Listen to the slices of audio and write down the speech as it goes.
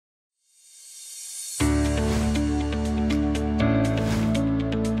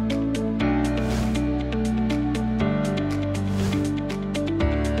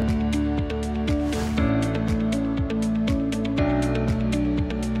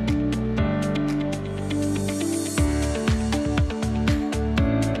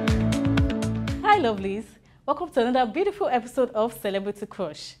lovelies, welcome to another beautiful episode of Celebrity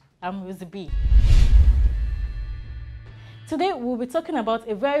Crush. I'm Rosibee. Today we'll be talking about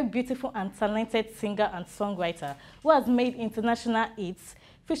a very beautiful and talented singer and songwriter who has made international hits,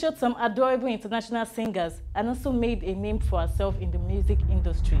 featured some adorable international singers, and also made a name for herself in the music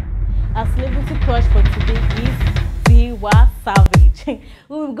industry. Our celebrity crush for today is Tiwa Savage.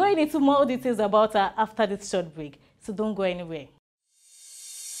 We'll be going into more details about her after this short break, so don't go anywhere.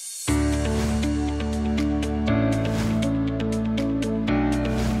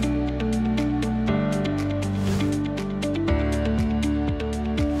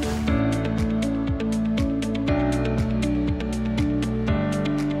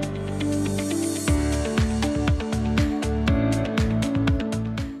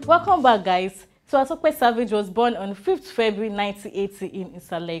 Welcome back, guys. Tiwa Savage was born on 5th February 1980 in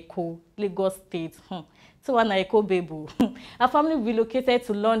Isaleko, Lagos State. Tiwa Bebu. Her family relocated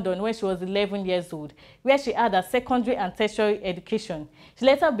to London when she was 11 years old, where she had her secondary and tertiary education. She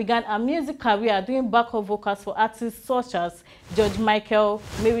later began her music career doing backup vocals for artists such as George Michael,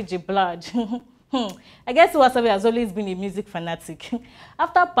 Mary J. Blige. I guess Tiwa Savage has always been a music fanatic.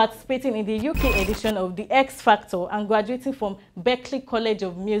 After participating in the UK edition of The X Factor and graduating from Berklee College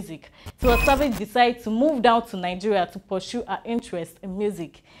of Music, Tiwa Savage decided to move down to Nigeria to pursue her interest in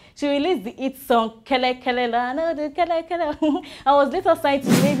music. She released the hit song Kele Kele La No Do Kele Kele and was later signed to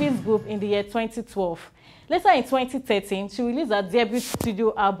Mavis Group in the year 2012. Later in 2013, she released her debut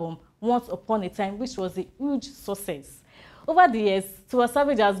studio album Once Upon a Time, which was a huge success. Over the years, Tiwa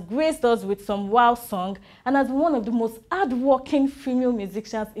Savage has graced us with some wow songs and has been one of the most hard-working female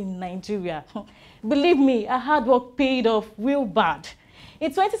musicians in Nigeria. Believe me, her hard work paid off real bad. In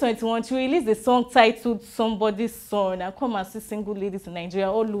 2021, she released a song titled Somebody's Son, and come and see single ladies in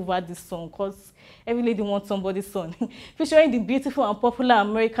Nigeria all over this song because every lady wants somebody's son, featuring the beautiful and popular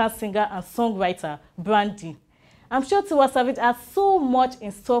American singer and songwriter Brandy. I'm sure Tiwa Savage has so much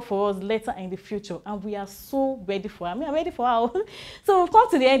in store for us later in the future, and we are so ready for her. I mean, I'm ready for her. So we've come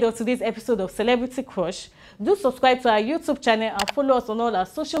to the end of today's episode of Celebrity Crush. Do subscribe to our YouTube channel and follow us on all our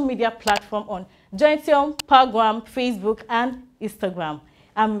social media platforms on Jointium, Paragram, Facebook, and Instagram.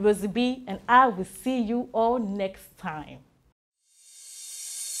 I'm Rosibee, and I will see you all next time.